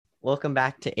Welcome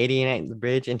back to 89 The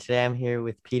Bridge, and today I'm here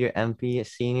with Peter Empey, a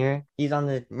senior. He's on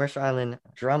the Mercer Island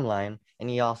drum line, and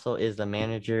he also is the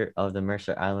manager of the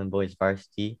Mercer Island boys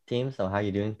varsity team. So how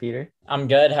you doing, Peter? I'm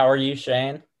good. How are you,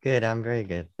 Shane? Good, I'm very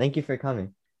good. Thank you for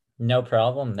coming. No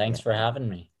problem. Thanks Yeah. for having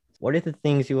me. What are the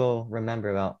things you will remember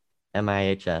about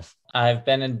MIHS? I've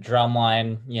been in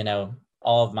drumline,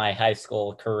 all of my high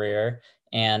school career.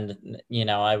 And,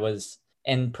 I was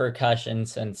in percussion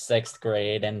since sixth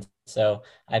grade. And so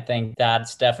I think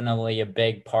that's definitely a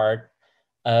big part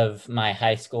of my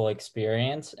high school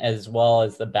experience, as well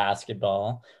as the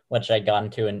basketball, which I got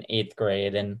into in eighth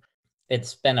grade. And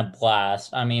it's been a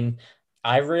blast. I mean,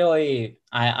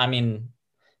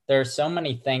 there are so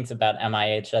many things about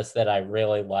MIHS that I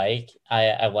really like.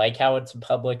 I like how it's a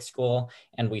public school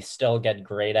and we still get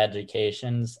great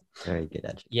educations. Very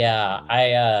good Yeah,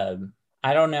 education.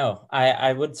 I don't know.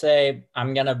 I would say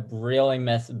I'm gonna really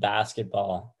miss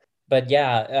basketball. But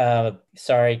yeah,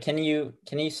 sorry, can you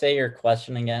say your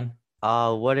question again?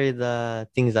 What are the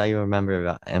things that you remember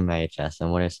about MIHS,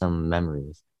 and what are some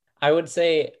memories? I would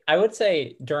say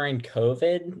during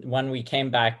COVID, when we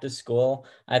came back to school,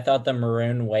 I thought the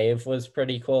Maroon Wave was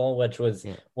pretty cool, which was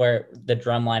Yeah, where the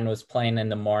drum line was playing in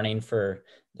the morning for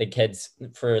the kids,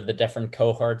 for the different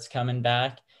cohorts coming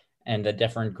back and the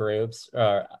different groups,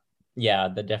 or yeah,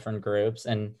 the different groups.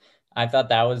 And I thought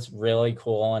that was really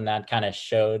cool. And that kind of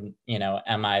showed,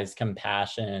 MI's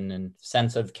compassion and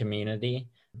sense of community.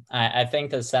 I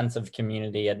think the sense of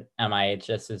community at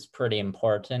MIHS is pretty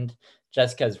important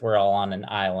just because we're all on an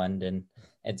island and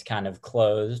it's kind of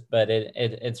closed, but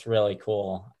it's really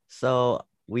cool. so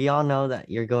we all know that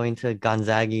you're going to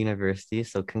Gonzaga University,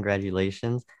 so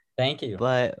congratulations. Thank you.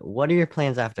 But what are your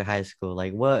plans after high school?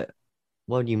 Like what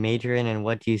would you major in, and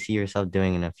what do you see yourself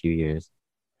doing in a few years?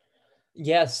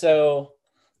 Yeah, so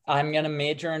I'm gonna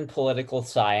major in political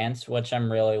science, which I'm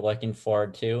really looking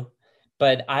forward to.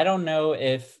 But I don't know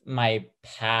if my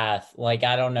path, like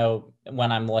I don't know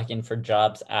when I'm looking for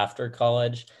jobs after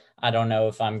college, I don't know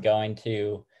if I'm going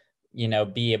to,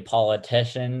 be a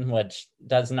politician, which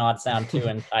does not sound too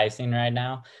enticing right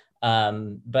now.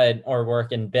 But or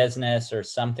work in business or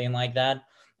something like that.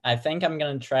 I think I'm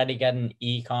gonna try to get an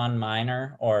econ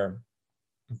minor or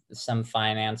some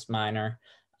finance minor.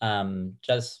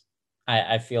 Just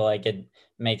I feel like it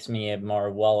makes me a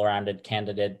more well-rounded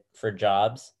candidate for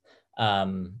jobs.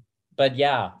 Um, but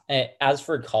yeah, as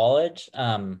for college,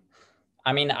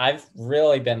 I mean, I've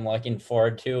really been looking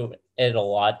forward to it a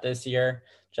lot this year,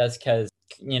 just because,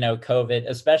 COVID,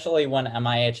 especially when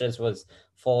MIHS was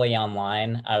fully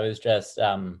online, I was just,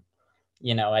 I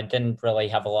didn't really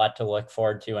have a lot to look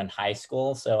forward to in high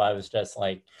school. So I was just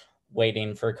like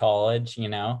waiting for college.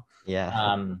 Yeah.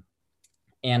 Um,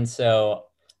 and so,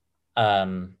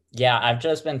 yeah, I've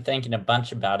just been thinking a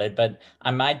bunch about it, but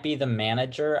I might be the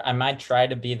manager. I might try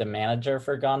to be the manager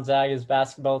for Gonzaga's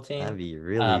basketball That'd team. be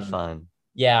really Um, fun.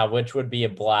 yeah, which would be a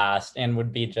blast and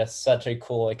would be just such a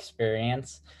cool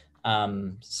experience.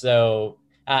 So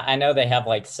I know they have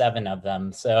like seven of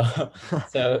them, so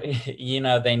so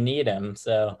they need them.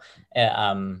 So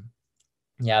um,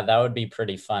 yeah, that would be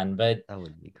pretty fun. But That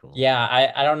would be cool.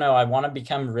 yeah, I don't know. I want to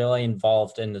become really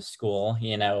involved in the school,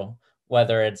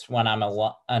 whether it's when I'm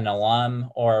an alum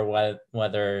or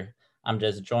whether I'm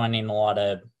just joining a lot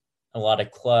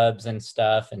of clubs and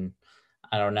stuff, and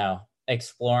I don't know,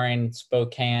 exploring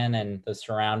Spokane and the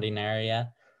surrounding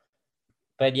area.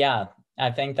 But yeah,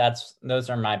 I think those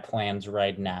are my plans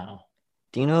right now.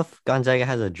 Do you know if Gonzaga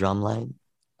has a drum line?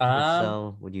 If Um,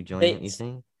 so, would you join it, they you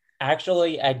think?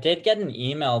 Actually, I did get an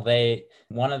email.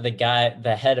 One of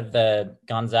the head of the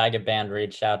Gonzaga band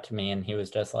reached out to me and he was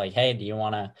just like, "Hey, do you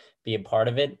want to be a part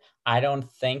of it?" I don't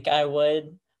think I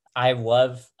would. I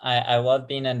love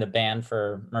being in the band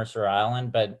for Mercer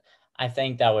Island, but I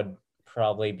think that would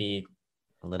probably be,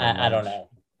 A little I don't much. know,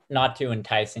 not too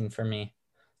enticing for me.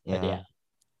 But Yeah. yeah.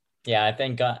 Yeah,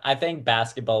 I think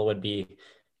basketball would be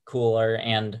cooler,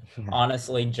 and Yeah.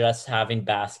 honestly, just having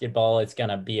basketball is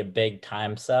gonna be a big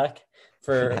time suck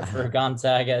for Yeah.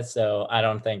 Gonzaga. So I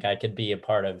don't think I could be a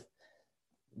part of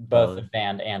both the Both.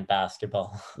 band and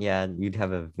basketball. Yeah, you'd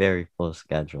have a very full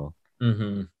schedule.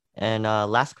 Hmm. And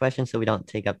last question, so we don't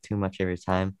take up too much of your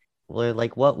time. Well,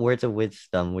 like, what words of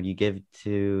wisdom would you give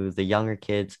to the younger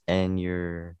kids and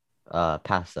your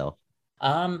past self?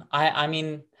 I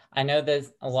mean, I know that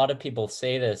a lot of people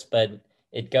say this, but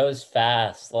it goes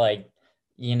fast. Like,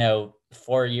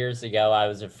 4 years ago I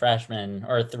was a freshman,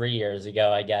 or 3 years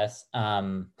ago, I guess.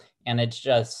 And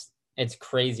it's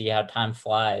crazy how time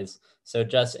flies. So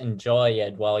just enjoy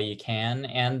it while you can.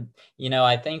 And,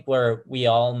 I think we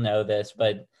all know this,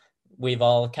 but we've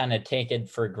all kind of taken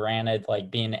for granted,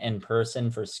 like being in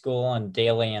person for school and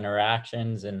daily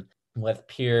interactions and with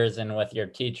peers and with your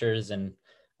teachers and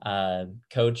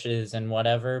coaches and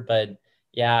whatever. But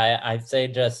yeah, I'd say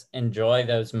just enjoy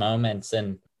those moments.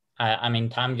 And I mean,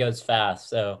 time goes fast,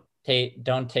 so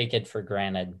don't take it for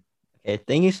granted. Okay,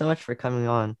 thank you so much for coming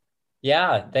on.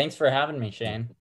 Yeah, thanks for having me, Shane.